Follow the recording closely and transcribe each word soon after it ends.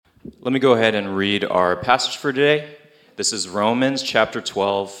Let me go ahead and read our passage for today. This is Romans chapter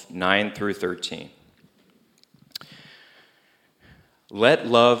 12, 9 through 13. Let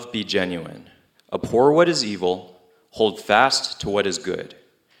love be genuine. Abhor what is evil. Hold fast to what is good.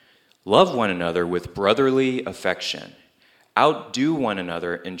 Love one another with brotherly affection. Outdo one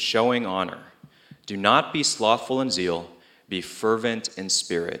another in showing honor. Do not be slothful in zeal. Be fervent in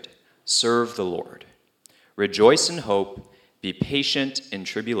spirit. Serve the Lord. Rejoice in hope. Be patient in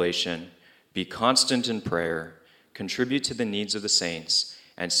tribulation. Be constant in prayer. Contribute to the needs of the saints,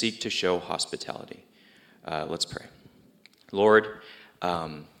 and seek to show hospitality. Let's pray. Lord,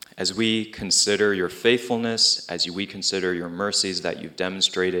 as we consider your faithfulness, as we consider your mercies that you've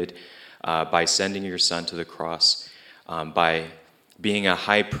demonstrated by sending your Son to the cross, by being a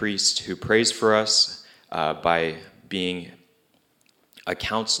high priest who prays for us, by being a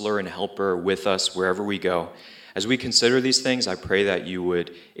counselor and helper with us wherever we go. As we consider these things, I pray that you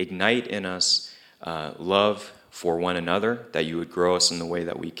would ignite in us love for one another, that you would grow us in the way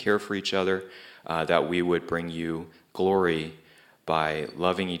that we care for each other, that we would bring you glory by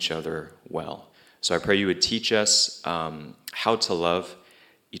loving each other well. So I pray you would teach us how to love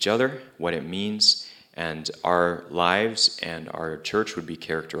each other, what it means, and our lives and our church would be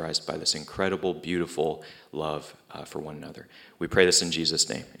characterized by this incredible, beautiful love for one another. We pray this in Jesus'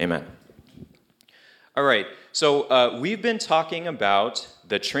 name. Amen. All right, so we've been talking about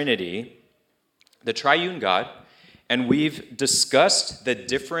the Trinity, the triune God, and we've discussed the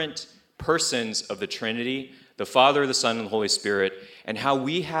different persons of the Trinity, the Father, the Son, and the Holy Spirit, and how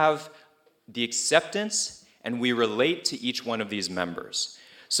we have the acceptance and we relate to each one of these members.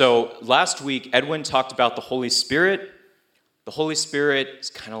 So last week, Edwin talked about the Holy Spirit. The Holy Spirit is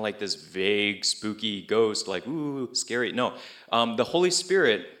kind of like this vague, spooky ghost, like, ooh, scary. No, the Holy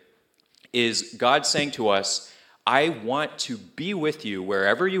Spirit is God saying to us, I want to be with you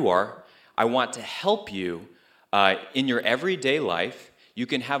wherever you are. I want to help you in your everyday life. You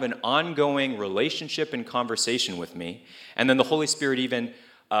can have an ongoing relationship and conversation with me. And then the Holy Spirit even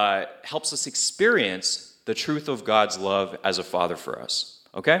helps us experience the truth of God's love as a father for us.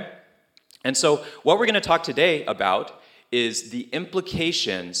 Okay? And so what we're going to talk today about is the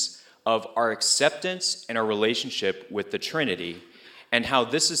implications of our acceptance and our relationship with the Trinity, and how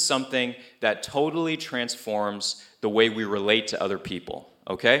this is something that totally transforms the way we relate to other people,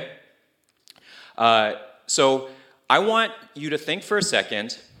 okay? So I want you to think for a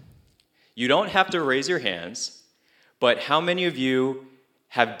second. You don't have to raise your hands, but how many of you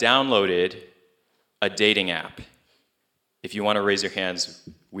have downloaded a dating app? If you want to raise your hands,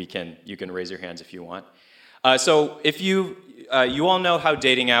 you can raise your hands if you want. So if you all know how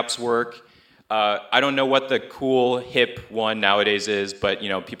dating apps work. I don't know what the cool, hip one nowadays is, but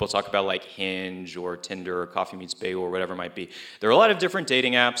people talk about like Hinge or Tinder or Coffee Meets Bagel or whatever it might be. There are a lot of different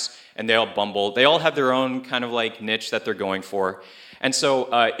dating apps, and they all Bumble. They all have their own kind of like niche that they're going for. And so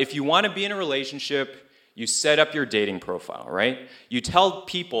if you want to be in a relationship, you set up your dating profile, right? You tell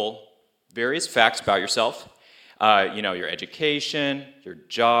people various facts about yourself, your education, your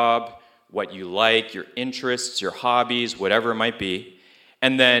job, what you like, your interests, your hobbies, whatever it might be.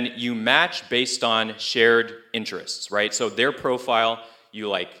 And then you match based on shared interests, right? So their profile,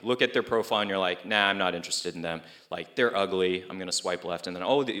 you look at their profile and you're like, nah, I'm not interested in them. Like, they're ugly, I'm gonna swipe left. And then,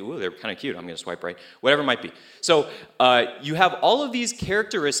 they're kind of cute, I'm gonna swipe right. Whatever it might be. So you have all of these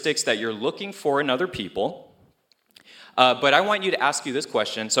characteristics that you're looking for in other people. But I want you to ask you this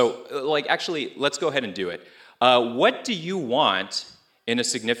question. So, actually, let's go ahead and do it. What do you want in a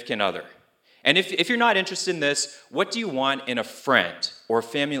significant other? And if you're not interested in this, what do you want in a friend or a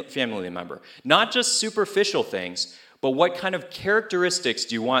family member? Not just superficial things, but what kind of characteristics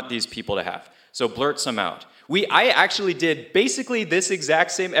do you want these people to have? So blurt some out. I actually did basically this exact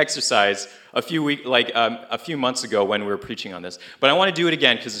same exercise a few months ago when we were preaching on this, but I want to do it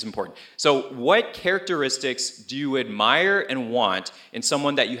again because it's important. So what characteristics do you admire and want in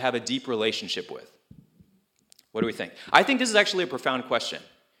someone that you have a deep relationship with? What do we think? I think this is actually a profound question.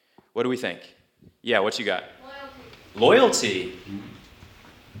 What do we think? Yeah, what you got? Loyalty.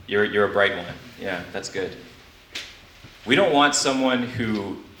 You're a bright one. Yeah, that's good. We don't want someone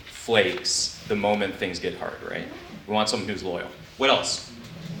who flakes the moment things get hard, right? We want someone who's loyal. What else?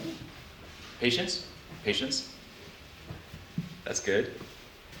 Patience? Patience? That's good.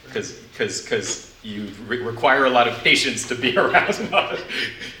 Because you require a lot of patience to be around.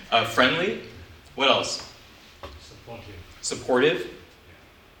 Friendly? What else? Supportive?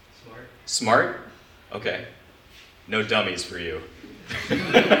 Smart? Okay. No dummies for you.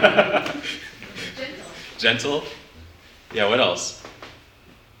 Gentle? Yeah, what else?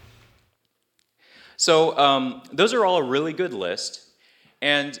 So those are all a really good list.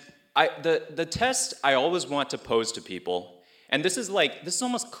 And the test I always want to pose to people, and this is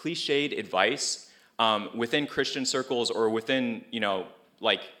almost cliched advice within Christian circles or within,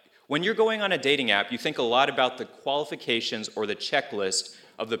 like when you're going on a dating app, you think a lot about the qualifications or the checklist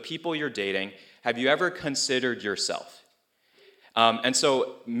of the people you're dating. Have you ever considered yourself? And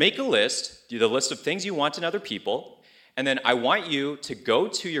so make a list, do the list of things you want in other people, and then I want you to go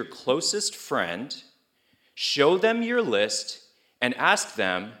to your closest friend, show them your list, and ask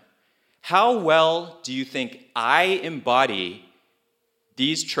them, how well do you think I embody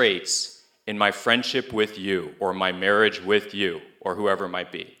these traits in my friendship with you, or my marriage with you, or whoever it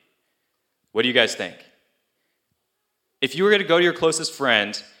might be? What do you guys think? If you were going to go to your closest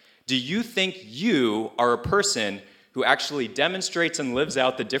friend, do you think you are a person who actually demonstrates and lives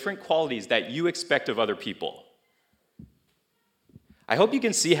out the different qualities that you expect of other people? I hope you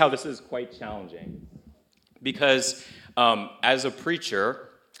can see how this is quite challenging. Because as a preacher,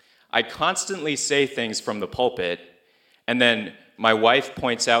 I constantly say things from the pulpit, and then my wife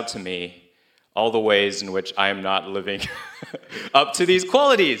points out to me all the ways in which I am not living up to these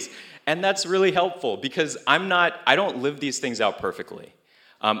qualities. And that's really helpful because I don't live these things out perfectly.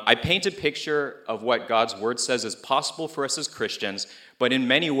 I paint a picture of what God's word says is possible for us as Christians, but in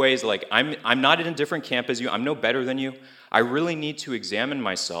many ways, like I'm not in a different camp as you, I'm no better than you. I really need to examine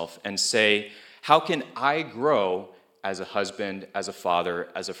myself and say, how can I grow as a husband, as a father,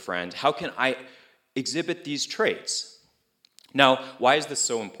 as a friend? How can I exhibit these traits? Now, why is this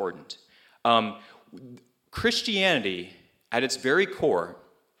so important? Christianity, at its very core,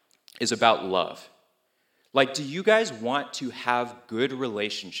 is about love. Like, do you guys want to have good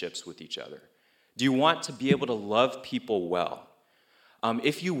relationships with each other? Do you want to be able to love people well?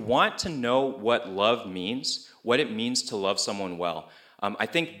 If you want to know what love means, what it means to love someone well, I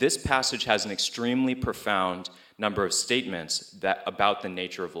think this passage has an extremely profound number of statements about the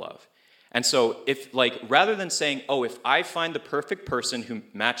nature of love. And so rather than saying, oh, if I find the perfect person who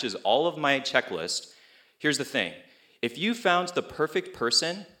matches all of my checklist, here's the thing. If you found the perfect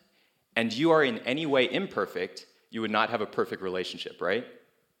person and you are in any way imperfect, you would not have a perfect relationship, right?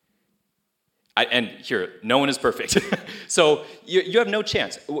 And here, no one is perfect. So you have no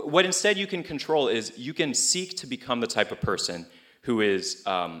chance. What instead you can control is you can seek to become the type of person who is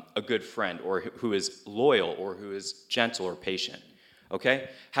a good friend, or who is loyal, or who is gentle or patient. Okay?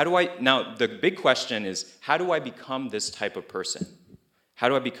 Now, the big question is, how do I become this type of person? How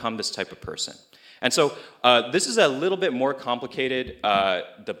do I become this type of person? And so this is a little bit more complicated,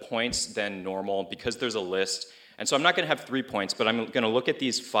 the points, than normal, because there's a list. And so I'm not going to have 3 points, but I'm going to look at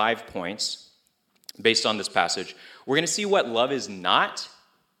these 5 points based on this passage. We're going to see what love is not.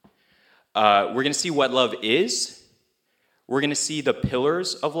 We're going to see what love is. We're going to see the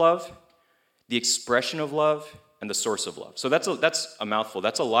pillars of love, the expression of love, and the source of love. So that's a mouthful.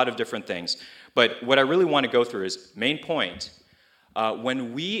 That's a lot of different things. But what I really want to go through is, main point,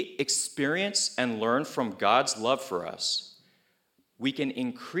 when we experience and learn from God's love for us, we can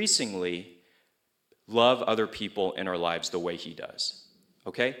increasingly love other people in our lives the way he does.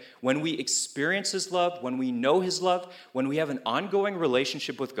 Okay? When we experience his love, when we know his love, when we have an ongoing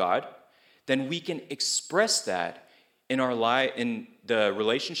relationship with God, then we can express that in in the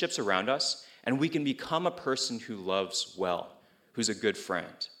relationships around us, and we can become a person who loves well, who's a good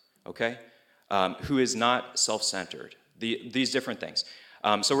friend, okay? Who is not self-centered. These different things.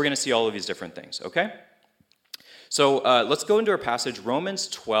 So we're going to see all of these different things, okay? So let's go into our passage, Romans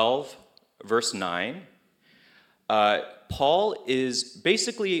 12, verse 9. Paul is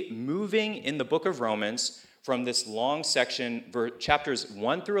basically moving in the book of Romans from this long section, chapters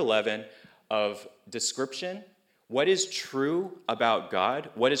 1 through 11, of description. What is true about God?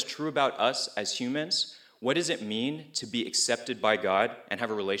 What is true about us as humans? What does it mean to be accepted by God and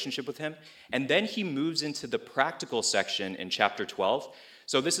have a relationship with him? And then he moves into the practical section in chapter 12.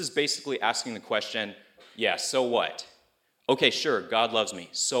 So this is basically asking the question, yeah, so what? Okay, sure, God loves me.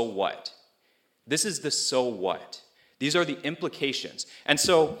 So what? This is the so what. These are the implications. And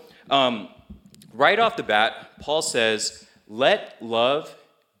so right off the bat, Paul says, let love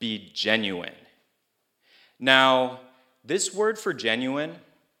be genuine. Now, this word for genuine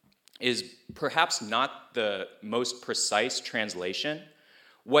is perhaps not the most precise translation.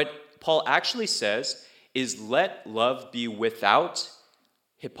 What Paul actually says is let love be without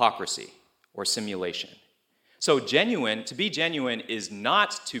hypocrisy or simulation. So to be genuine is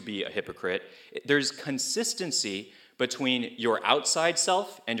not to be a hypocrite. There's consistency between your outside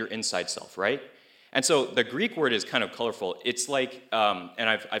self and your inside self, right? And so the Greek word is kind of colorful. It's like, and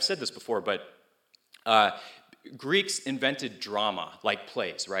I've said this before, but Greeks invented drama, like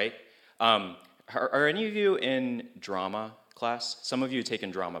plays, right? Are any of you in drama class? Some of you have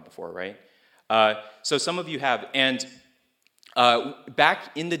taken drama before, right? So some of you have. And back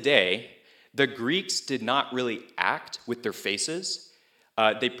in the day, the Greeks did not really act with their faces.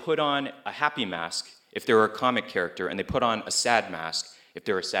 They put on a happy mask if they were a comic character, and they put on a sad mask if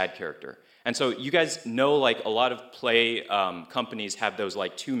they were a sad character. And so you guys know, like, a lot of play companies have those,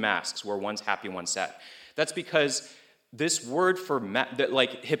 like, two masks where one's happy, one's sad. That's because this word for,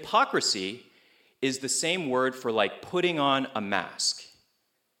 like, hypocrisy is the same word for, like, putting on a mask.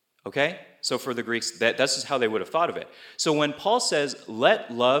 Okay? So for the Greeks, that's just how they would have thought of it. So when Paul says,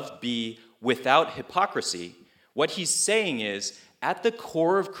 let love be without hypocrisy, what he's saying is, at the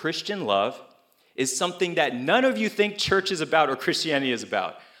core of Christian love is something that none of you think church is about or Christianity is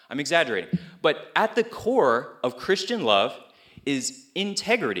about. I'm exaggerating. But at the core of Christian love is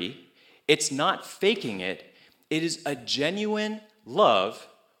integrity. It's not faking it. It is a genuine love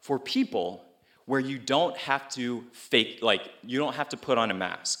for people where you don't have to fake, like, you don't have to put on a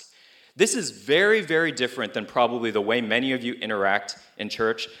mask. This is very, very different than probably the way many of you interact in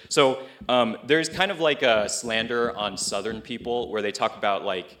church. So there's kind of like a slander on Southern people where they talk about,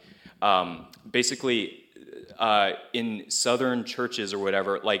 like, basically in Southern churches or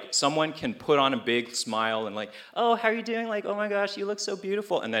whatever, like, someone can put on a big smile and, like, oh, how are you doing? Like, oh my gosh, you look so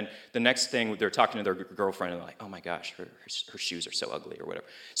beautiful. And then the next thing, they're talking to their girlfriend and they're like, oh my gosh, her shoes are so ugly or whatever.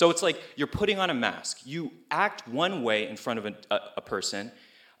 So it's like you're putting on a mask. You act one way in front of a person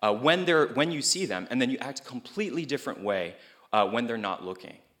when you see them, and then you act a completely different way when they're not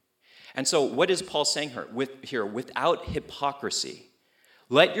looking. And so what is Paul saying here? Without hypocrisy.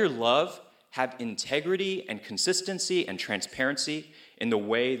 Let your love have integrity and consistency and transparency in the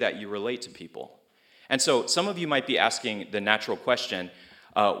way that you relate to people. And so some of you might be asking the natural question,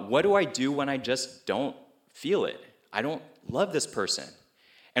 what do I do when I just don't feel it? I don't love this person.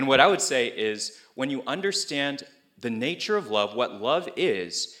 And what I would say is, when you understand the nature of love, what love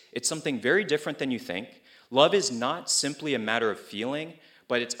is, it's something very different than you think. Love is not simply a matter of feeling,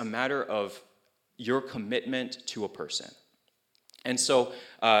 but it's a matter of your commitment to a person. And so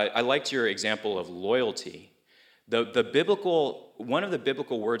I liked your example of loyalty. One of the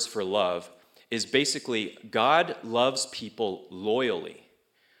biblical words for love is basically God loves people loyally,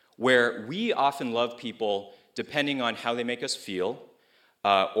 where we often love people depending on how they make us feel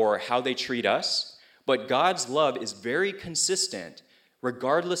or how they treat us. But God's love is very consistent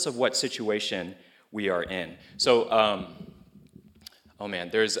regardless of what situation we are in. So,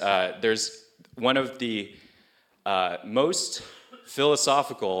 there's one of the most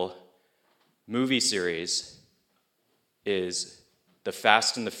philosophical movie series is The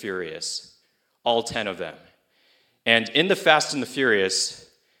Fast and the Furious, all 10 of them. And in The Fast and the Furious,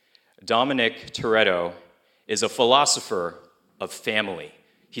 Dominic Toretto is a philosopher of family.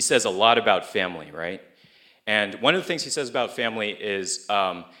 He says a lot about family, right? And one of the things he says about family is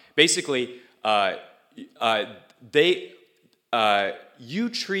you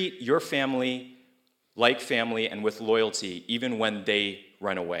treat your family like family and with loyalty even when they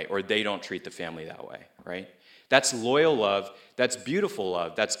run away or they don't treat the family that way, right? That's loyal love, that's beautiful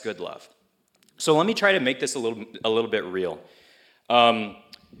love, that's good love. So let me try to make this a little bit real.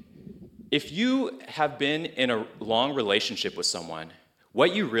 If you have been in a long relationship with someone,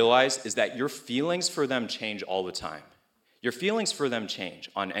 what you realize is that your feelings for them change all the time. Your feelings for them change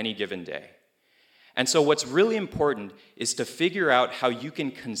on any given day. And so what's really important is to figure out how you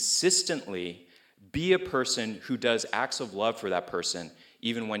can consistently be a person who does acts of love for that person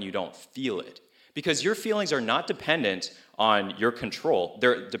even when you don't feel it. Because your feelings are not dependent on your control.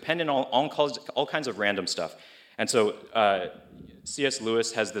 They're dependent on all kinds of random stuff. And so C.S.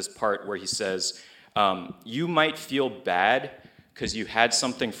 Lewis has this part where he says, you might feel bad because you had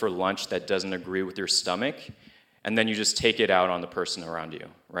something for lunch that doesn't agree with your stomach, and then you just take it out on the person around you,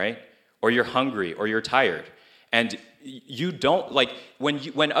 right? Or you're hungry, or you're tired. And you don't, like,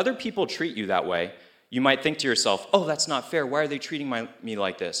 when other people treat you that way, you might think to yourself, oh, that's not fair. Why are they treating me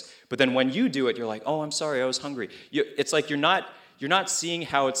like this? But then when you do it, you're like, oh, I'm sorry, I was hungry. It's like you're not seeing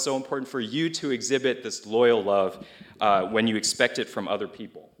how it's so important for you to exhibit this loyal love when you expect it from other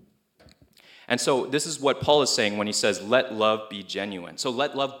people. And so this is what Paul is saying when he says, let love be genuine. So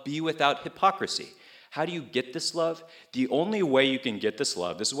let love be without hypocrisy. How do you get this love? The only way you can get this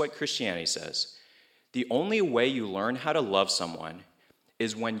love, this is what Christianity says, the only way you learn how to love someone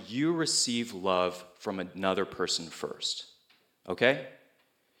is when you receive love from another person first, okay?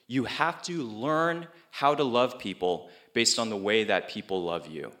 You have to learn how to love people based on the way that people love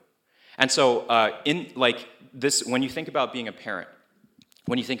you. And so when you think about being a parent,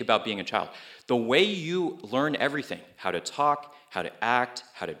 when you think about being a child, the way you learn everything, how to talk, how to act,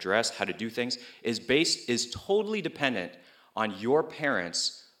 how to dress, how to do things, is totally dependent on your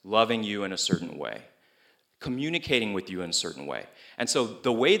parents loving you in a certain way, communicating with you in a certain way. And so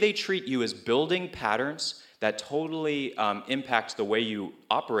the way they treat you is building patterns that totally impact the way you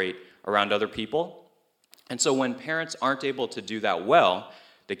operate around other people. And so when parents aren't able to do that well,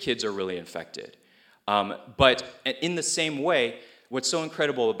 the kids are really infected. But in the same way, what's so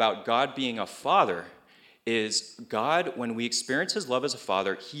incredible about God being a father is God, when we experience his love as a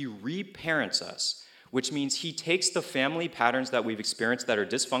father, he reparents us, which means he takes the family patterns that we've experienced that are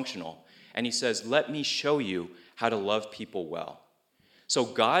dysfunctional, and he says, let me show you how to love people well. So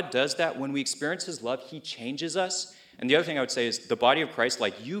God does that. When we experience his love, he changes us. And the other thing I would say is the body of Christ,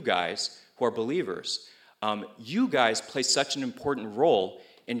 like you guys who are believers, you guys play such an important role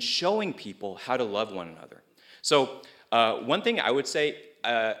in showing people how to love one another. So one thing I would say,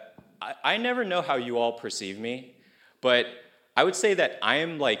 I never know how you all perceive me, but I would say that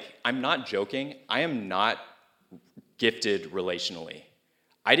I'm not joking. I am not gifted relationally.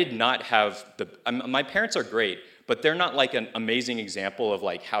 I did not have my parents are great, but they're not like an amazing example of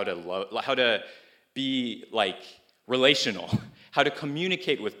like how to be like relational, how to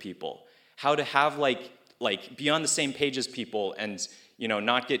communicate with people, how to have like be on the same page as people and,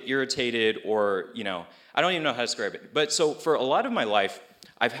 not get irritated or, I don't even know how to describe it. But so for a lot of my life,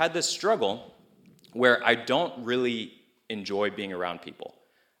 I've had this struggle where I don't really enjoy being around people.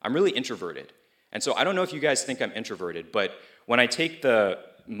 I'm really introverted. And so I don't know if you guys think I'm introverted, but when I take the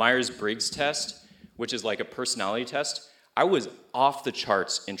Myers-Briggs test, which is like a personality test, I was off the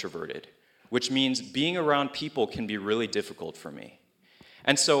charts introverted, which means being around people can be really difficult for me.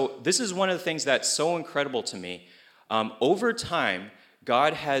 And so this is one of the things that's so incredible to me. Over time,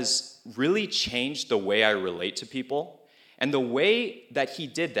 God has really changed the way I relate to people. And the way that he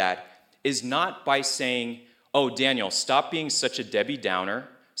did that is not by saying, oh, Daniel, stop being such a Debbie Downer.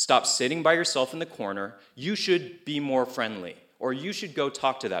 Stop sitting by yourself in the corner. You should be more friendly, or you should go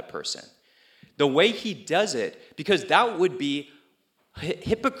talk to that person. The way he does it, because that would be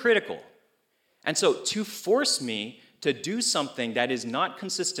hypocritical. And so to force me to do something that is not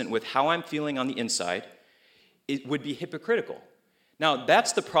consistent with how I'm feeling on the inside, it would be hypocritical. Now,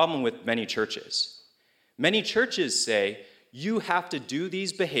 that's the problem with many churches. Many churches say you have to do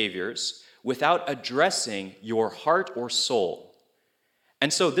these behaviors without addressing your heart or soul.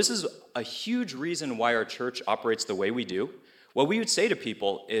 And so this is a huge reason why our church operates the way we do. What we would say to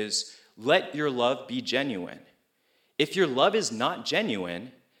people is, let your love be genuine. If your love is not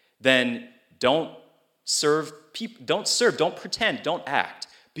genuine, then don't pretend, don't act.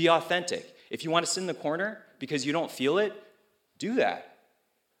 Be authentic. If you want to sit in the corner because you don't feel it, do that.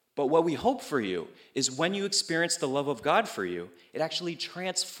 But what we hope for you is when you experience the love of God for you, it actually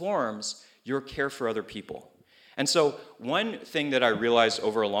transforms your care for other people. And so one thing that I realized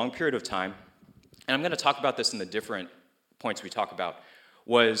over a long period of time, and I'm going to talk about this in the different points we talk about,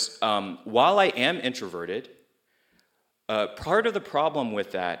 was while I am introverted, part of the problem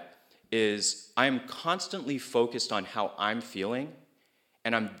with that is I'm constantly focused on how I'm feeling,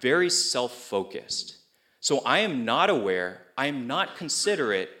 and I'm very self-focused. So I am not aware, I am not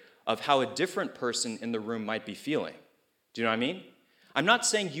considerate of how a different person in the room might be feeling. Do you know what I mean? I'm not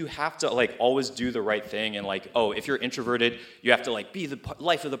saying you have to always do the right thing and if you're introverted, you have to be the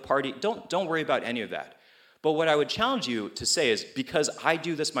life of the party. Don't worry about any of that. But what I would challenge you to say is, because I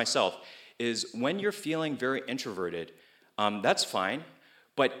do this myself, is when you're feeling very introverted, that's fine.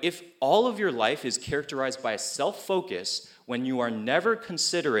 But if all of your life is characterized by a self-focus, when you are never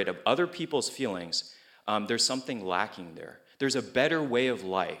considerate of other people's feelings, there's something lacking there. There's a better way of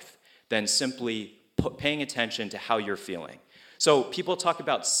life than simply paying attention to how you're feeling. So people talk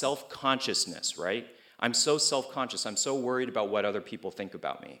about self-consciousness, right? I'm so self-conscious. I'm so worried about what other people think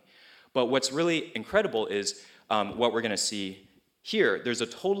about me. But what's really incredible is what we're going to see here. There's a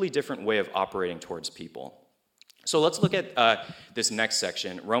totally different way of operating towards people. So let's look at this next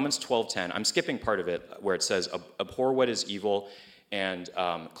section, Romans 12:10. I'm skipping part of it where it says, abhor what is evil and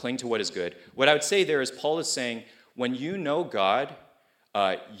cling to what is good. What I would say there is Paul is saying, when you know God,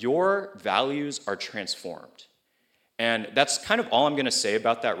 your values are transformed. And that's kind of all I'm going to say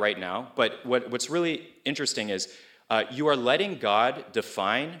about that right now. But what's really interesting is you are letting God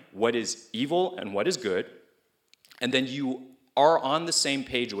define what is evil and what is good, and then you are on the same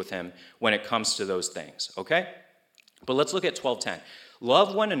page with him when it comes to those things, okay? But let's look at 12:10.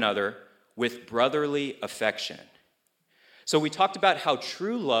 Love one another with brotherly affection. So we talked about how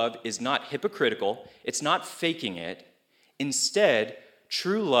true love is not hypocritical. It's not faking it. Instead,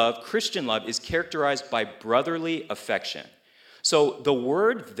 true love, Christian love, is characterized by brotherly affection. So the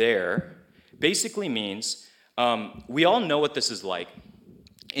word there basically means, we all know what this is like.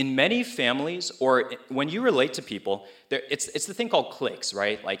 in many families, or when you relate to people, it's the thing called cliques,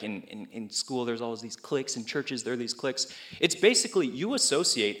 right? Like in school, there's always these cliques. In churches, there are these cliques. It's basically you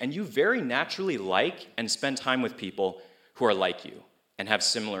associate and you very naturally like and spend time with people who are like you and have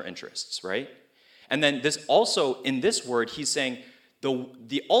similar interests, right? And then this also, in this word, he's saying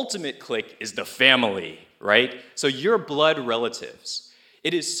the ultimate clique is the family, right? So your blood relatives.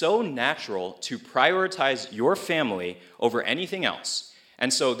 It is so natural to prioritize your family over anything else.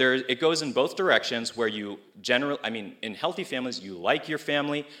 And so it goes in both directions where in healthy families, you like your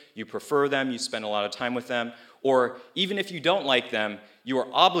family, you prefer them, you spend a lot of time with them, or even if you don't like them, you are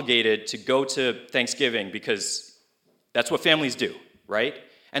obligated to go to Thanksgiving because that's what families do, right?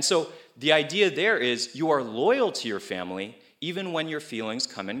 And so the idea there is you are loyal to your family even when your feelings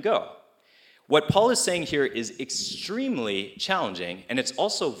come and go. What Paul is saying here is extremely challenging, and it's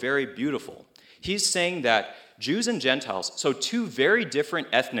also very beautiful. He's saying that Jews and Gentiles, so two very different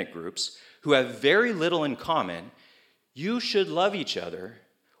ethnic groups who have very little in common, you should love each other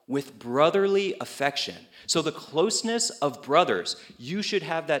with brotherly affection. So the closeness of brothers, you should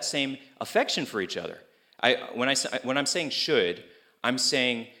have that same affection for each other. When I'm saying should, I'm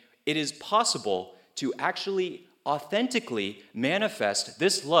saying it is possible to actually authentically manifest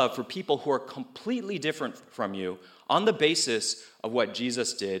this love for people who are completely different from you on the basis of what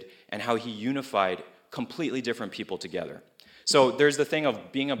Jesus did and how he unified completely different people together. So there's the thing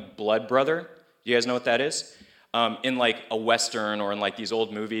of being a blood brother. You guys know what that is? In like a Western or in like these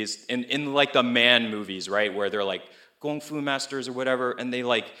old movies, in like the man movies, right? Where they're like Kung Fu masters or whatever, and they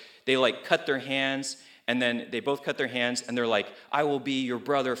cut their hands, and then they both cut their hands, and they're like, I will be your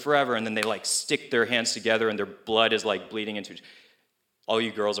brother forever, and then they like stick their hands together, and their blood is like bleeding into each. All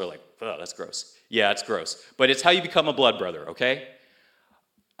you girls are like, oh, that's gross. Yeah, it's gross. But it's how you become a blood brother, okay?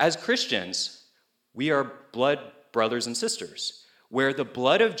 As Christians, we are blood brothers and sisters, where the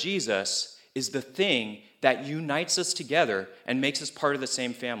blood of Jesus is the thing that unites us together and makes us part of the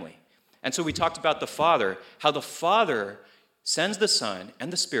same family. And so we talked about the Father, how the Father sends the Son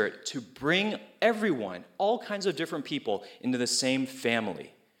and the Spirit to bring everyone, all kinds of different people, into the same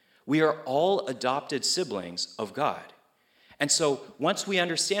family. We are all adopted siblings of God. And so once we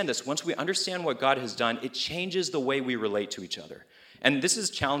understand this, once we understand what God has done, it changes the way we relate to each other. And this is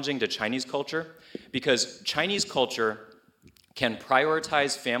challenging to Chinese culture because Chinese culture can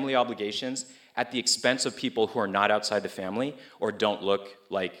prioritize family obligations at the expense of people who are not outside the family or don't look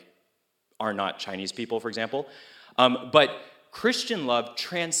like, are not Chinese people, for example. But Christian love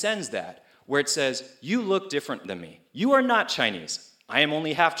transcends that, where it says, you look different than me. You are not Chinese. I am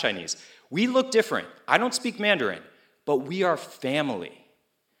only half Chinese. We look different. I don't speak Mandarin, but we are family.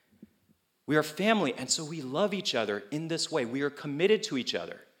 We are family, and so we love each other in this way. We are committed to each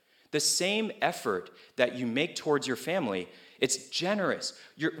other. The same effort that you make towards your family, it's generous.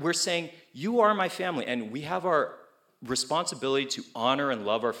 We're saying, you are my family, and we have our responsibility to honor and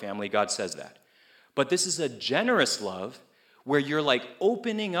love our family. God says that. But this is a generous love where you're like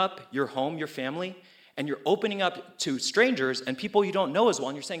opening up your home, your family, and you're opening up to strangers and people you don't know as well,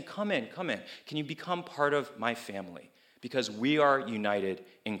 and you're saying, come in. Can you become part of my family? Because we are united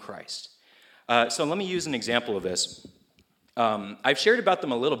in Christ. So let me use an example of this. I've shared about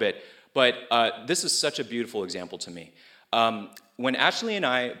them a little bit, but this is such a beautiful example to me. When Ashley and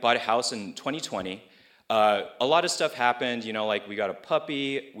I bought a house in 2020, a lot of stuff happened. Like we got a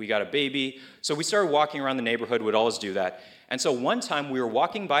puppy, we got a baby. So we started walking around the neighborhood, we'd always do that. And so one time we were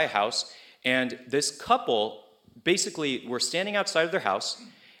walking by a house, and this couple basically were standing outside of their house,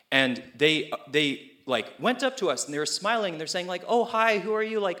 and they like went up to us and they were smiling and they're saying like, oh, hi, who are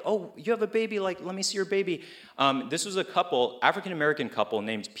you? Like, oh, you have a baby, like, let me see your baby. This was a couple, African-American couple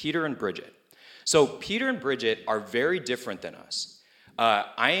named Peter and Bridget. So Peter and Bridget are very different than us.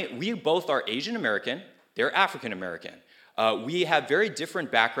 We both are Asian American, they're African American. We have very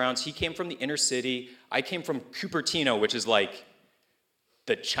different backgrounds. He came from the inner city, I came from Cupertino, which is like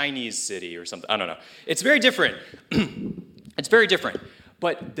the Chinese city or something, I don't know. It's very different. It's very different.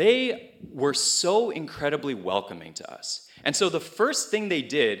 But they were so incredibly welcoming to us. And so the first thing they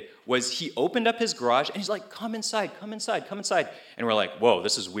did was he opened up his garage and he's like, come inside. And we're like, whoa,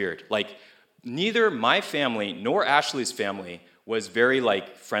 this is weird. Like, neither my family nor Ashley's family was very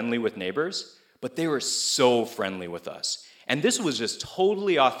like friendly with neighbors, but they were so friendly with us. And this was just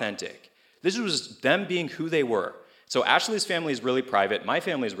totally authentic. This was them being who they were. So Ashley's family is really private. My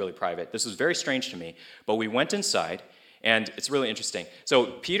family is really private. This was very strange to me. But we went inside. And it's really interesting. So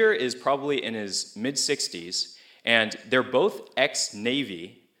Peter is probably in his mid-60s, and they're both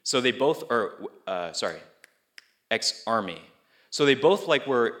ex-Navy. So they both are, ex-Army. So they both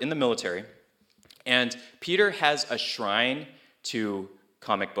were in the military. And Peter has a shrine to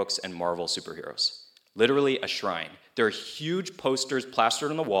comic books and Marvel superheroes. Literally a shrine. There are huge posters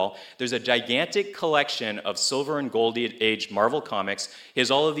plastered on the wall. There's a gigantic collection of Silver and Gold Age Marvel comics. He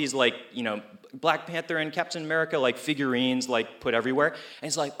has all of these, like, Black Panther and Captain America, like, figurines, like, put everywhere. And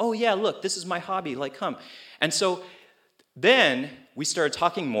he's like, oh, yeah, look, this is my hobby. Like, come. And so then we started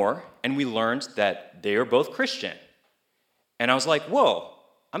talking more, and we learned that they are both Christian. And I was like, whoa,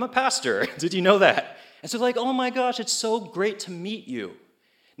 I'm a pastor. Did you know that? And so they're like, oh, my gosh, it's so great to meet you.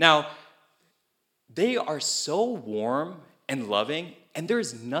 Now, they are so warm and loving, and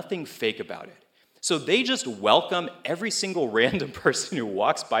there's nothing fake about it. So they just welcome every single random person who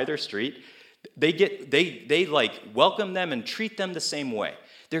walks by their street. They like welcome them and treat them the same way.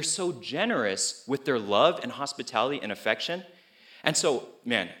 They're so generous with their love and hospitality and affection. And so,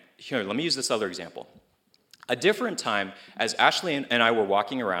 man, here, let me use this other example. A different time, as Ashley and I were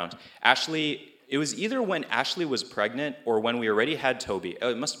walking around, it was either when Ashley was pregnant or when we already had Toby.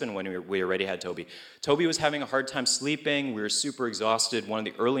 It must have been when we already had Toby. Toby was having a hard time sleeping. We were super exhausted, one of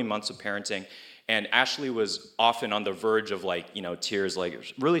the early months of parenting. And Ashley was often on the verge of, tears,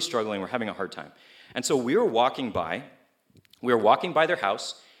 really struggling. We're having a hard time. And so we were walking by their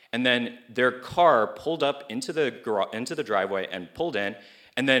house, and then their car pulled up into the driveway and pulled in.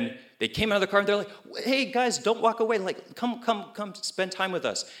 And then they came out of the car and they're like, hey, guys, don't walk away. Like, come spend time with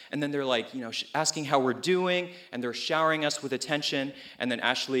us. And then they're like, asking how we're doing, and they're showering us with attention. And then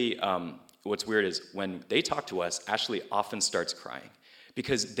Ashley, what's weird is when they talk to us, Ashley often starts crying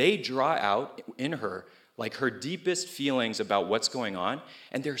because they draw out in her, like, her deepest feelings about what's going on.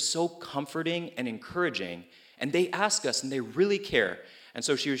 And they're so comforting and encouraging. And they ask us, and they really care. And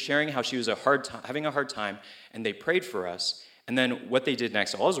so she was sharing how she was having a hard time, and they prayed for us. And then what they did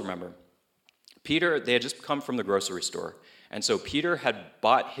next, I always remember, Peter, they had just come from the grocery store. And so Peter had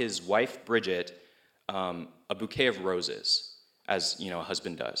bought his wife, Bridget, a bouquet of roses, as a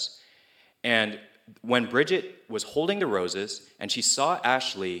husband does. And when Bridget was holding the roses, and she saw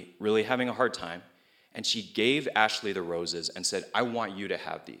Ashley really having a hard time, and she gave Ashley the roses and said, I want you to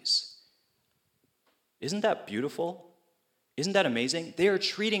have these. Isn't that beautiful? Isn't that amazing? They are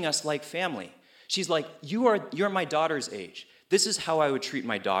treating us like family. She's like, you're my daughter's age. This is how I would treat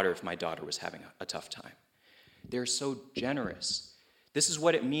my daughter if my daughter was having a tough time. They're so generous. This is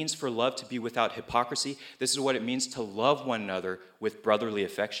what it means for love to be without hypocrisy. This is what it means to love one another with brotherly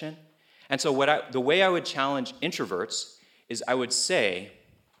affection. And so the way I would challenge introverts is I would say,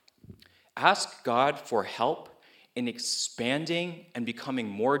 ask God for help in expanding and becoming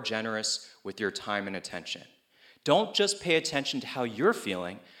more generous with your time and attention. Don't just pay attention to how you're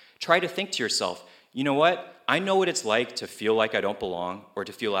feeling. Try to think to yourself, you know what? I know what it's like to feel like I don't belong or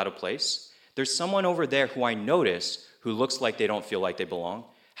to feel out of place. There's someone over there who I notice who looks like they don't feel like they belong.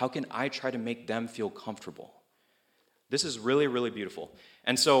 How can I try to make them feel comfortable? This is really, really beautiful.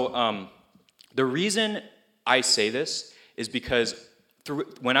 And so the reason I say this is because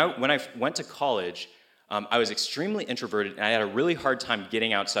when I went to college, I was extremely introverted, and I had a really hard time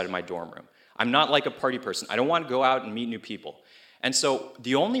getting outside of my dorm room. I'm not like a party person. I don't want to go out and meet new people. And so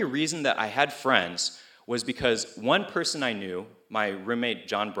the only reason that I had friends was because one person I knew, my roommate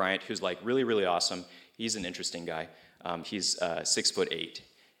John Bryant, who's like really, really awesome. He's an interesting guy. He's 6'8",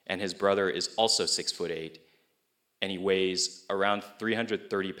 and his brother is also 6'8", and he weighs around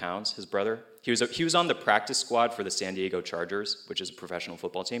 330 pounds. His brother. He was on the practice squad for the San Diego Chargers, which is a professional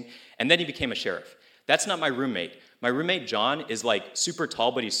football team, and then he became a sheriff. That's not my roommate. My roommate John is like super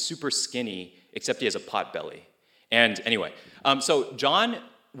tall, but he's super skinny, except he has a pot belly. And anyway, so John,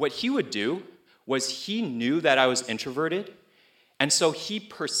 what he would do was he knew that I was introverted, and so he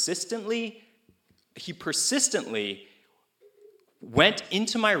persistently went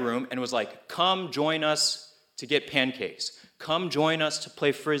into my room and was like, come join us to get pancakes. Come join us to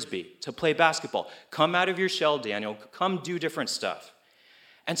play frisbee, to play basketball. Come out of your shell, Daniel. Come do different stuff.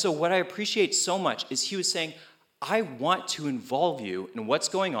 And so what I appreciate so much is he was saying, I want to involve you in what's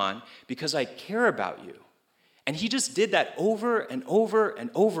going on because I care about you. And he just did that over and over and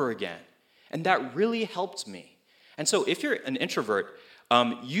over again. And that really helped me. And so if you're an introvert,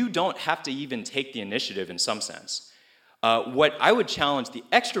 you don't have to even take the initiative in some sense. What I would challenge the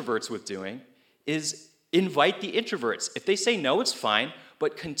extroverts with doing is invite the introverts. If they say no, it's fine,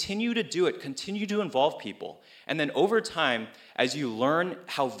 but continue to do it. Continue to involve people. And then over time, as you learn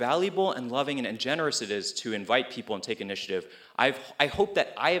how valuable and loving and generous it is to invite people and take initiative, I hope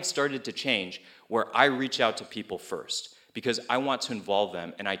that I have started to change where I reach out to people first because I want to involve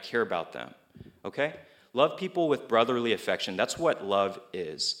them and I care about them. Okay? Love people with brotherly affection. That's what love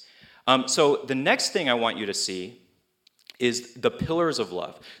is. So the next thing I want you to see is the pillars of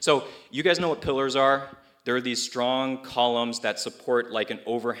love. So you guys know what pillars are? there are these strong columns that support like an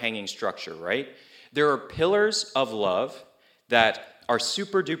overhanging structure, right? There are pillars of love that are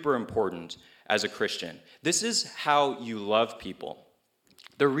super duper important as a Christian. This is how you love people.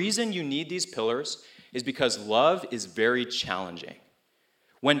 The reason you need these pillars is because love is very challenging.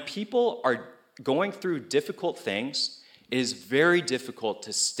 When people are going through difficult things, it is very difficult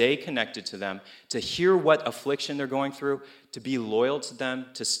to stay connected to them, to hear what affliction they're going through, to be loyal to them,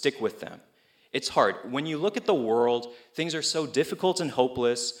 to stick with them. It's hard. When you look at the world, things are so difficult and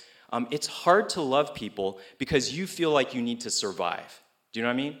hopeless. It's hard to love people because you feel like you need to survive. Do you know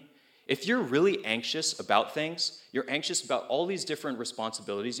what I mean? If you're really anxious about things, you're anxious about all these different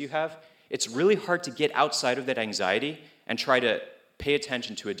responsibilities you have, it's really hard to get outside of that anxiety and try to pay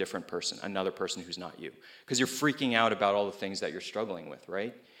attention to a different person, another person who's not you, because you're freaking out about all the things that you're struggling with,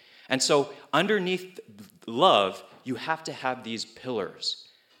 right? And so underneath love, you have to have these pillars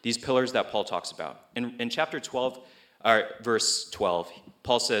that Paul talks about. In chapter 12, verse 12,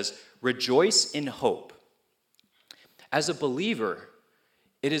 Paul says, "Rejoice in hope." As a believer,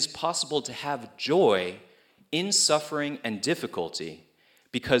 it is possible to have joy in suffering and difficulty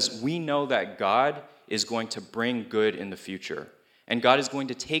because we know that God is going to bring good in the future. And God is going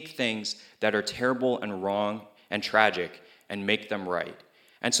to take things that are terrible and wrong and tragic and make them right.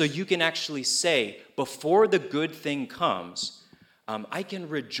 And so you can actually say, before the good thing comes, I can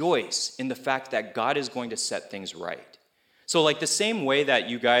rejoice in the fact that God is going to set things right. So like the same way that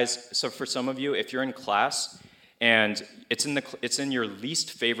you guys, so for some of you, if you're in class and it's in your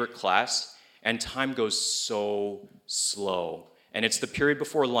least favorite class and time goes so slow, and it's the period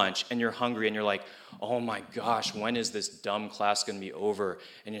before lunch, and you're hungry, and you're like, oh my gosh, when is this dumb class going to be over?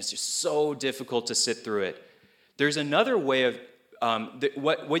 And it's just so difficult to sit through it. There's another way of,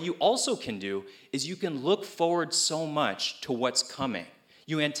 what you also can do is you can look forward so much to what's coming.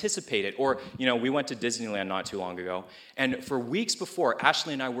 You anticipate it. Or, we went to Disneyland not too long ago, and for weeks before,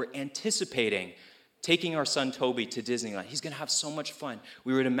 Ashley and I were anticipating taking our son Toby to Disneyland. He's going to have so much fun.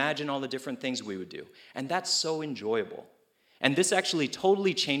 We would imagine all the different things we would do. And that's so enjoyable. And this actually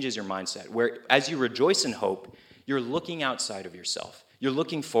totally changes your mindset, where as you rejoice in hope, you're looking outside of yourself. You're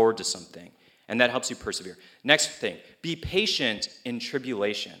looking forward to something, and that helps you persevere. Next thing, be patient in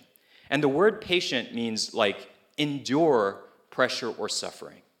tribulation. And the word patient means like endure pressure or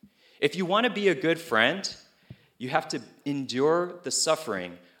suffering. If you want to be a good friend, you have to endure the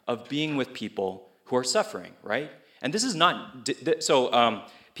suffering of being with people who are suffering, right? And this is not,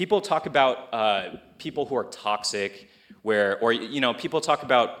 people talk about people who are toxic, people talk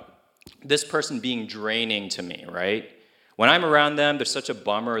about this person being draining to me, right? When I'm around them, they're such a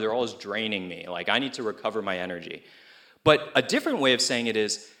bummer. They're always draining me. Like, I need to recover my energy. But a different way of saying it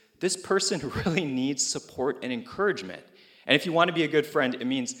is, this person really needs support and encouragement. And if you want to be a good friend, it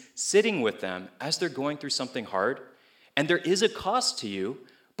means sitting with them as they're going through something hard. And there is a cost to you,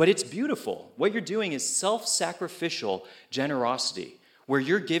 but it's beautiful. What you're doing is self-sacrificial generosity, where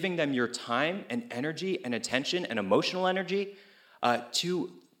you're giving them your time and energy and attention and emotional energy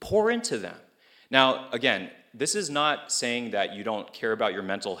to pour into them. Now, again, this is not saying that you don't care about your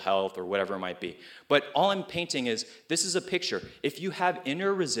mental health or whatever it might be. But all I'm painting is, this is a picture. If you have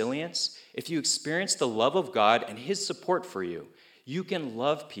inner resilience, if you experience the love of God and His support for you, you can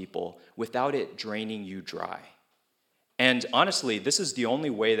love people without it draining you dry. And honestly, this is the only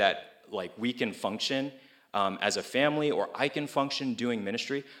way that we can function as a family, or I can function doing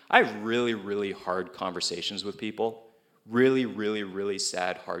ministry. I have really, really hard conversations with people. Really, really, really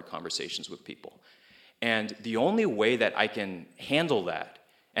sad, hard conversations with people. And the only way that I can handle that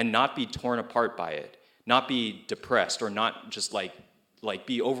and not be torn apart by it, not be depressed, or not just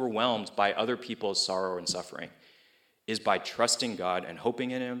be overwhelmed by other people's sorrow and suffering, is by trusting God and hoping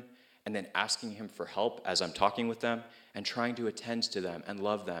in Him, and then asking Him for help as I'm talking with them, and trying to attend to them and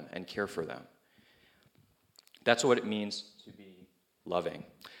love them and care for them. That's what it means to be loving.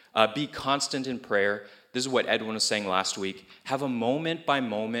 Be constant in prayer. This is what Edwin was saying last week. Have a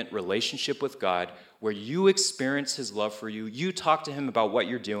moment-by-moment relationship with God where you experience His love for you. You talk to Him about what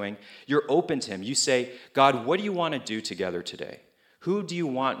you're doing. You're open to Him. You say, God, what do you want to do together today? Who do you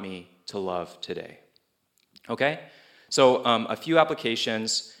want me to love today? Okay? So a few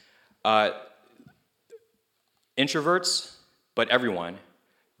applications. Introverts, but everyone,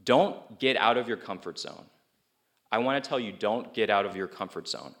 don't get out of your comfort zone. I want to tell you, don't get out of your comfort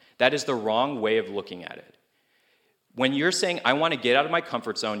zone. That is the wrong way of looking at it. When you're saying, I want to get out of my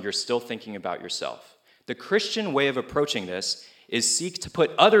comfort zone, you're still thinking about yourself. The Christian way of approaching this is seek to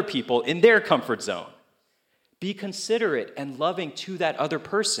put other people in their comfort zone. Be considerate and loving to that other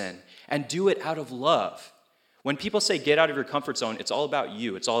person, and do it out of love. When people say get out of your comfort zone, it's all about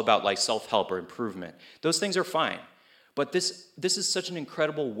you. It's all about like self-help or improvement. Those things are fine. But this is such an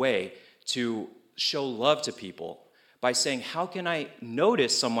incredible way to show love to people by saying, how can I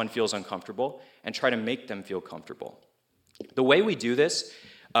notice someone feels uncomfortable and try to make them feel comfortable? The way we do this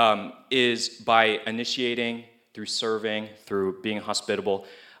is by initiating, through serving, through being hospitable.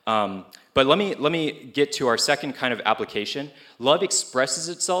 But let me get to our second kind of application. Love expresses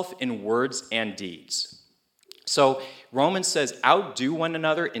itself in words and deeds. So Romans says, outdo one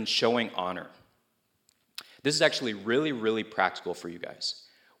another in showing honor. This is actually really, really practical for you guys.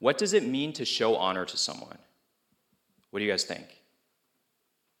 What does it mean to show honor to someone? What do you guys think?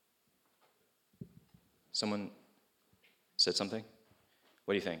 Someone said something?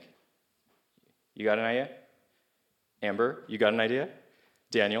 What do you think? You got an idea? Amber, you got an idea?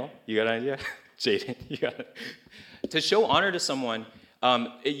 Daniel, you got an idea? Jaden, you got it? To show honor to someone,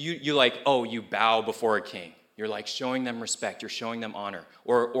 you bow before a king. You're like showing them respect. You're showing them honor.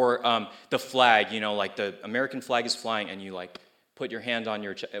 Or the flag, like the American flag is flying, and you like put your hand on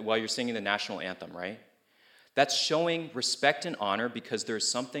your chest while you're singing the national anthem, right? That's showing respect and honor because there's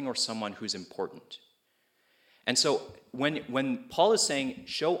something or someone who's important. And so when Paul is saying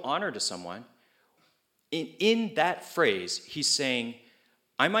show honor to someone, in that phrase, he's saying,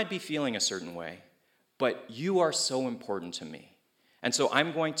 I might be feeling a certain way, but you are so important to me. And so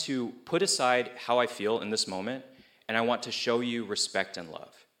I'm going to put aside how I feel in this moment, and I want to show you respect and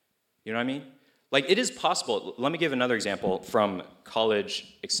love. You know what I mean? Like, it is possible. Let me give another example from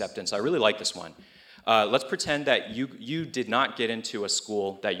college acceptance. I really like this one. Let's pretend that you did not get into a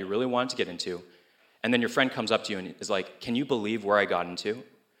school that you really wanted to get into, and then your friend comes up to you and is like, can you believe where I got into?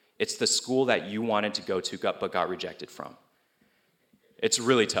 It's the school that you wanted to go to but got rejected from. It's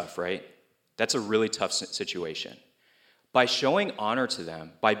really tough, right? That's a really tough situation. By showing honor to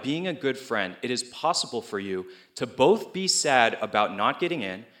them, by being a good friend, it is possible for you to both be sad about not getting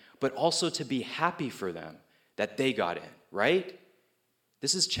in, but also to be happy for them that they got in, right?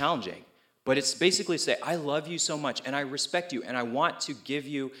 This is challenging, but it's basically say, I love you so much, and I respect you, and I want to give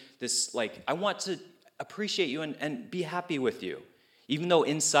you this, I want to appreciate you and be happy with you, even though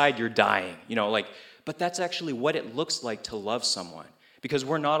inside you're dying, but that's actually what it looks like to love someone. Because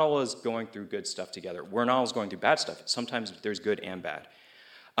we're not always going through good stuff together. We're not always going through bad stuff. Sometimes there's good and bad.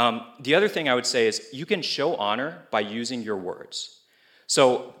 The other thing I would say is you can show honor by using your words.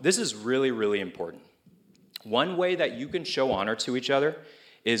 So this is really, really important. One way that you can show honor to each other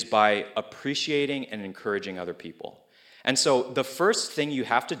is by appreciating and encouraging other people. And so the first thing you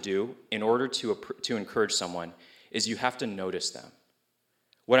have to do in order to encourage someone is you have to notice them.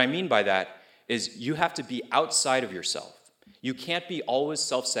 What I mean by that is you have to be outside of yourself. You can't be always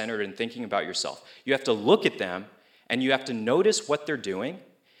self-centered and thinking about yourself. You have to look at them, and you have to notice what they're doing,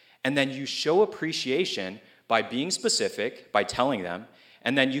 and then you show appreciation by being specific, by telling them,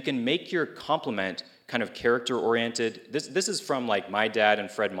 and then you can make your compliment kind of character-oriented. This is from my dad and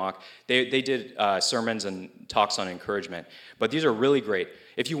Fred Mock. They did sermons and talks on encouragement, but these are really great.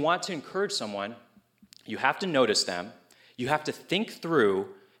 If you want to encourage someone, you have to notice them. You have to think through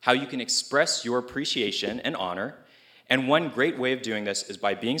how you can express your appreciation and honor. And one great way of doing this is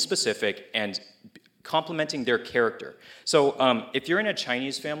by being specific and complimenting their character. So if you're in a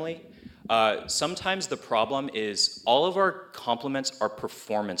Chinese family, sometimes the problem is all of our compliments are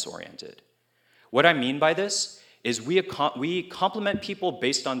performance-oriented. What I mean by this is we compliment people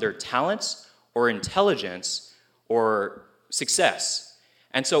based on their talents or intelligence or success.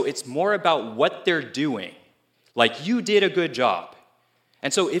 And so it's more about what they're doing. Like, you did a good job.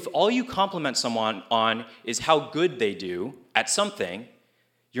 And so if all you compliment someone on is how good they do at something,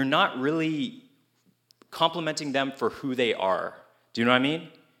 you're not really complimenting them for who they are. Do you know what I mean?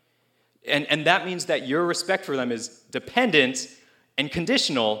 And that means that your respect for them is dependent and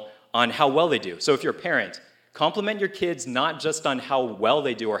conditional on how well they do. So if you're a parent, compliment your kids not just on how well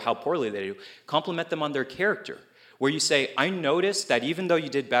they do or how poorly they do, compliment them on their character. Where you say, I noticed that even though you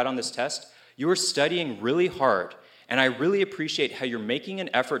did bad on this test, you were studying really hard. And I really appreciate how you're making an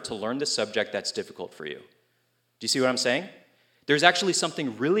effort to learn the subject that's difficult for you. Do you see what I'm saying? There's actually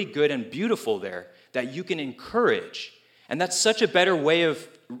something really good and beautiful there that you can encourage. And that's such a better way of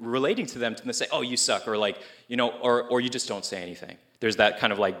relating to them to say, oh, you suck, or or you just don't say anything. There's that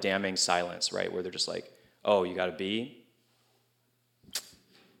kind of damning silence, right? Where they're just like, oh, you got a B?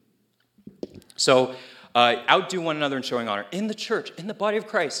 So outdo one another in showing honor. In the church, in the body of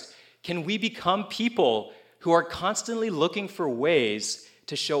Christ, can we become people who are constantly looking for ways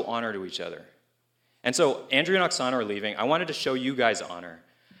to show honor to each other? And so Andrew and Oksana are leaving. I wanted to show you guys honor.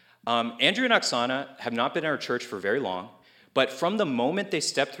 Andrew and Oksana have not been in our church for very long, but from the moment they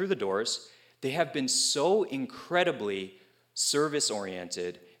stepped through the doors, They have been so incredibly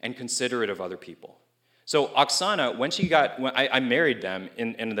service-oriented and considerate of other people. So Oksana, when I married them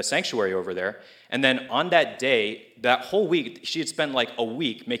in the sanctuary over there, and then on that day, that whole week, she had spent like a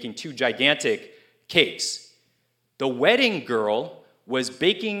week making 2 gigantic cakes. The wedding girl was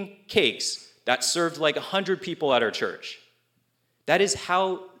baking cakes that served like 100 people at our church. That is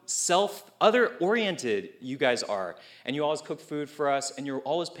how other-oriented you guys are. And you always cook food for us, and you're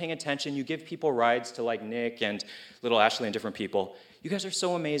always paying attention. You give people rides to like Nick and little Ashley and different people. You guys are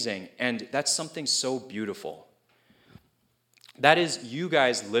so amazing, and that's something so beautiful. That is you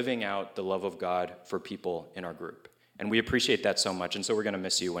guys living out the love of God for people in our group. And we appreciate that so much, and so we're going to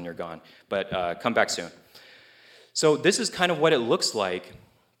miss you when you're gone. But come back soon. So this is kind of what it looks like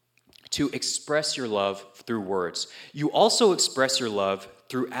to express your love through words. You also express your love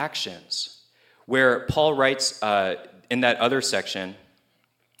through actions, where Paul writes in that other section,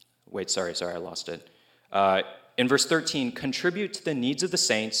 I lost it. In verse 13, contribute to the needs of the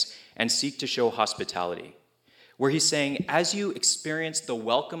saints and seek to show hospitality, where he's saying, as you experience the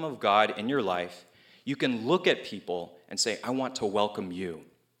welcome of God in your life, you can look at people and say, I want to welcome you.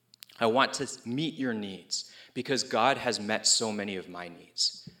 I want to meet your needs because God has met so many of my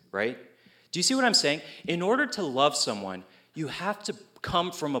needs, right? Do you see what I'm saying? In order to love someone, you have to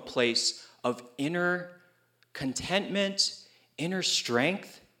come from a place of inner contentment, inner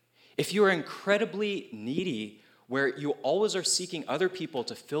strength. If you are incredibly needy, where you always are seeking other people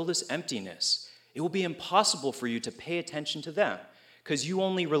to fill this emptiness, it will be impossible for you to pay attention to them because you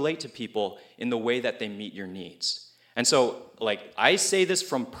only relate to people in the way that they meet your needs. And so, I say this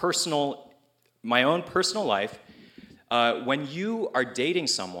from my own personal life. When you are dating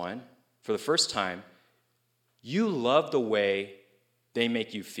someone for the first time, you love the way they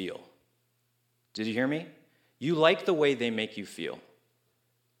make you feel. Did you hear me? You like the way they make you feel.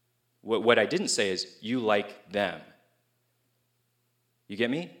 What I didn't say is you like them. You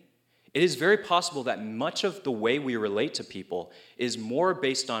get me? It is very possible that much of the way we relate to people is more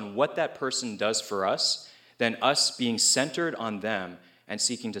based on what that person does for us than us being centered on them and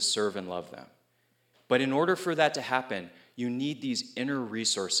seeking to serve and love them. But in order for that to happen, you need these inner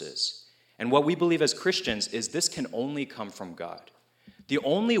resources. And what we believe as Christians is this can only come from God. The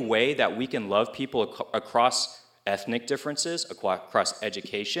only way that we can love people across ethnic differences, across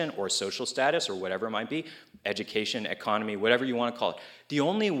education or social status or whatever it might be, education, economy, whatever you want to call it. The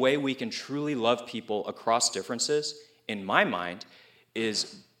only way we can truly love people across differences, in my mind,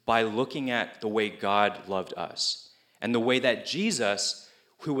 is by looking at the way God loved us. And the way that Jesus,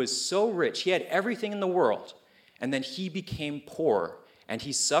 who was so rich, he had everything in the world, and then he became poor, and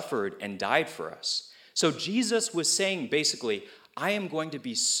he suffered and died for us. So Jesus was saying basically, I am going to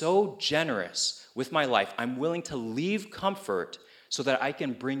be so generous with my life. I'm willing to leave comfort so that I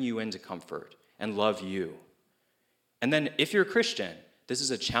can bring you into comfort and love you. And then if you're a Christian, this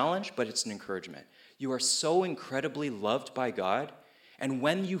is a challenge, but it's an encouragement. You are so incredibly loved by God, and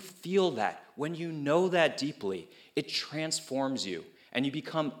when you feel that, when you know that deeply, it transforms you, and you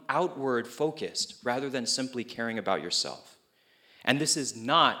become outward focused rather than simply caring about yourself. And this is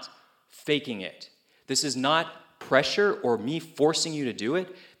not faking it. This is not pressure or me forcing you to do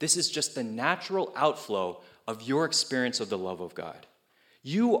it. This is just the natural outflow of your experience of the love of God.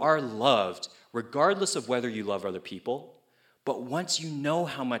 You are loved regardless of whether you love other people, but once you know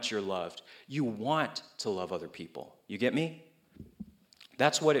how much you're loved, you want to love other people. You get me?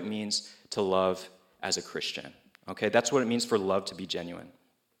 That's what it means to love as a Christian. Okay, that's what it means for love to be genuine.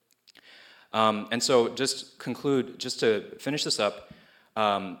 And so just to finish this up,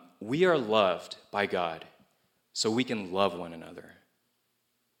 we are loved by God so we can love one another.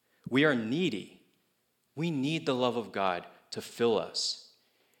 We are needy. We need the love of God to fill us.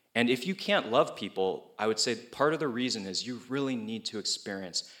 And if you can't love people, I would say part of the reason is you really need to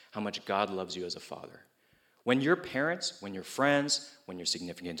experience how much God loves you as a father. When your parents, when your friends, when your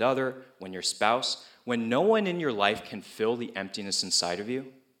significant other, when your spouse, when no one in your life can fill the emptiness inside of you,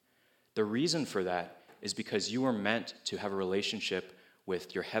 the reason for that is because you are meant to have a relationship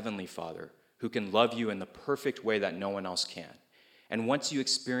with your heavenly Father who can love you in the perfect way that no one else can. And once you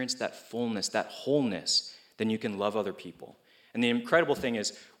experience that fullness, that wholeness, then you can love other people. And the incredible thing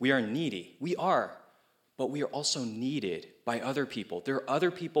is we are needy. We are. But we are also needed by other people. There are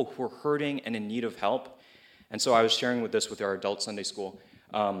other people who are hurting and in need of help. And so I was sharing with our adult Sunday school.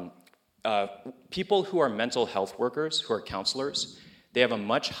 People who are mental health workers, who are counselors, they have a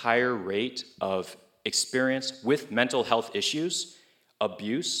much higher rate of experience with mental health issues,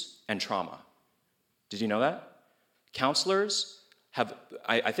 abuse, and trauma. Did you know that? Counselors have,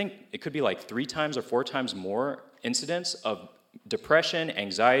 I think it could be like 3 times or 4 times more incidents of depression,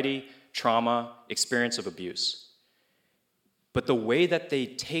 anxiety, trauma, experience of abuse. But the way that they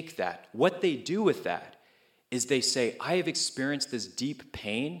take that, what they do with that, is they say, I have experienced this deep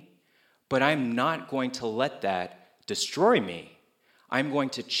pain, but I'm not going to let that destroy me. I'm going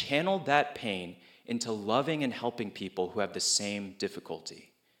to channel that pain into loving and helping people who have the same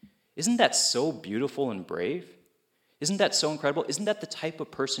difficulty. Isn't that so beautiful and brave? Isn't that so incredible? Isn't that the type of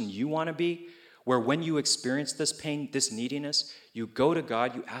person you want to be? Where when you experience this pain, this neediness, you go to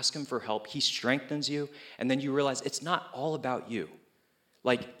God, you ask him for help, he strengthens you, and then you realize it's not all about you.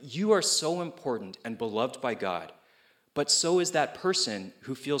 Like, you are so important and beloved by God, but so is that person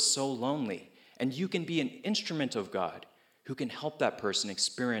who feels so lonely. And you can be an instrument of God who can help that person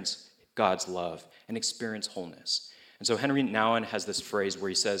experience God's love and experience wholeness. And so Henry Nouwen has this phrase where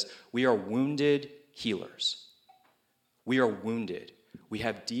he says, we are wounded healers. We are wounded. We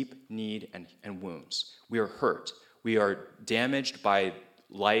have deep need and wounds. We are hurt. We are damaged by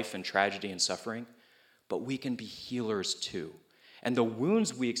life and tragedy and suffering, but we can be healers too. And the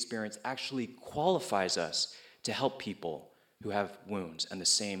wounds we experience actually qualifies us to help people who have wounds and the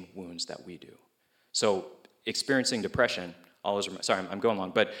same wounds that we do. So experiencing depression, sorry, I'm going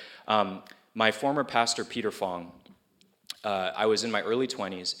long, but my former pastor, Peter Fong, I was in my early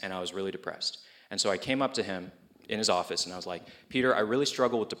 20s and I was really depressed. And so I came up to him in his office and I was like, Peter, I really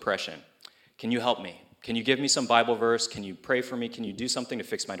struggle with depression. Can you help me? Can you give me some Bible verse? Can you pray for me? Can you do something to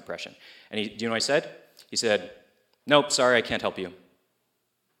fix my depression? And do you know what I said? He said, nope, sorry, I can't help you.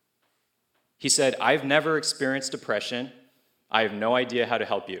 He said, I've never experienced depression. I have no idea how to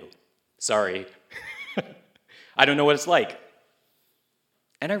help you. Sorry. I don't know what it's like.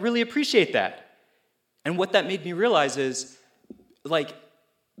 And I really appreciate that. And what that made me realize is, like,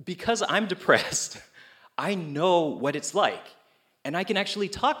 because I'm depressed, I know what it's like. And I can actually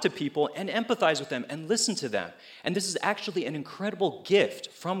talk to people and empathize with them and listen to them. And this is actually an incredible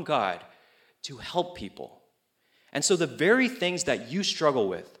gift from God to help people. And so the very things that you struggle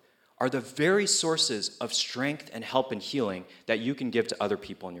with are the very sources of strength and help and healing that you can give to other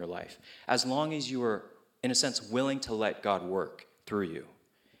people in your life, as long as you are, in a sense, willing to let God work through you.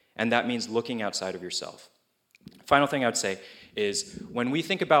 And that means looking outside of yourself. Final thing I would say is when we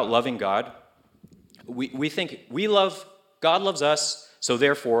think about loving God, we think God loves us, so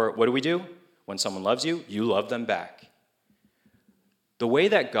therefore, what do? When someone loves you, you love them back. The way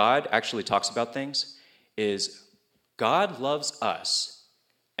that God actually talks about things is God loves us,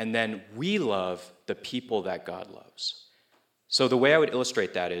 and then we love the people that God loves. So the way I would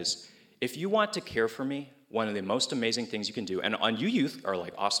illustrate that is, if you want to care for me, one of the most amazing things you can do, and you youth are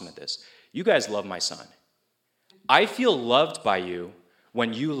like awesome at this, you guys love my son. I feel loved by you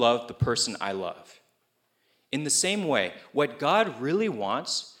when you love the person I love. In the same way, what God really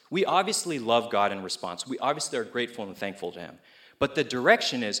wants, we obviously love God in response. We obviously are grateful and thankful to him. But the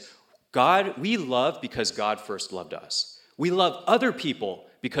direction is, God, we love because God first loved us. We love other people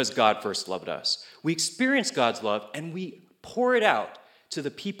because God first loved us. We experience God's love and we pour it out to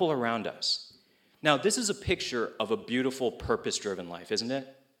the people around us. Now, this is a picture of a beautiful, purpose-driven life, isn't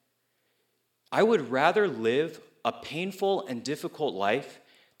it? I would rather live a painful and difficult life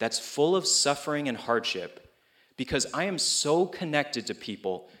that's full of suffering and hardship because I am so connected to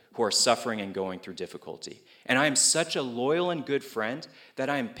people who are suffering and going through difficulty. And I am such a loyal and good friend that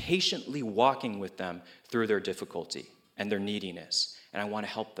I am patiently walking with them through their difficulty and their neediness, and I want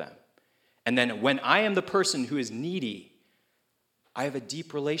to help them. And then when I am the person who is needy, I have a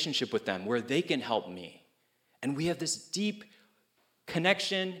deep relationship with them where they can help me. And we have this deep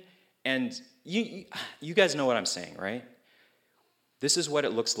connection, and you guys know what I'm saying, right? This is what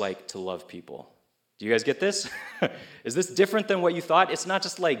it looks like to love people. Do you guys get this? Is this different than what you thought? It's not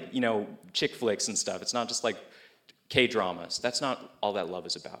just like, chick flicks and stuff. It's not just like K-dramas. That's not all that love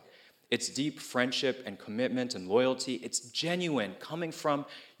is about. It's deep friendship and commitment and loyalty. It's genuine, coming from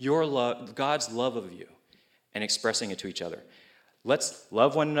your love, God's love of you, and expressing it to each other. Let's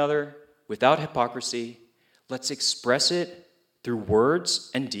love one another without hypocrisy. Let's express it through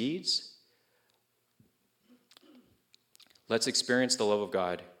words and deeds. Let's experience the love of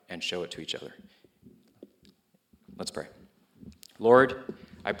God and show it to each other. Let's pray. Lord,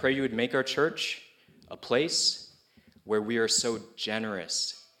 I pray you would make our church a place where we are so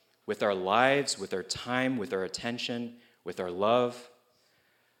generous with our lives, with our time, with our attention, with our love.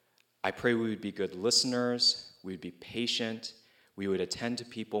 I pray we would be good listeners, we would be patient, we would attend to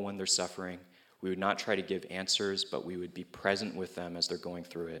people when they're suffering, we would not try to give answers, but we would be present with them as they're going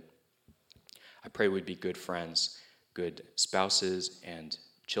through it. I pray we'd be good friends, good spouses and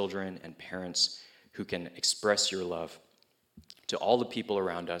children and parents who can express your love to all the people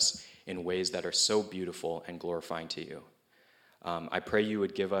around us in ways that are so beautiful and glorifying to you. I pray you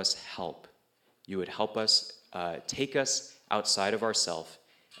would give us help. You would help us, take us outside of ourselves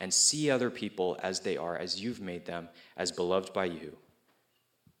and see other people as they are, as you've made them, as beloved by you.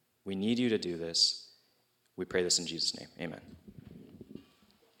 We need you to do this. We pray this in Jesus' name. Amen.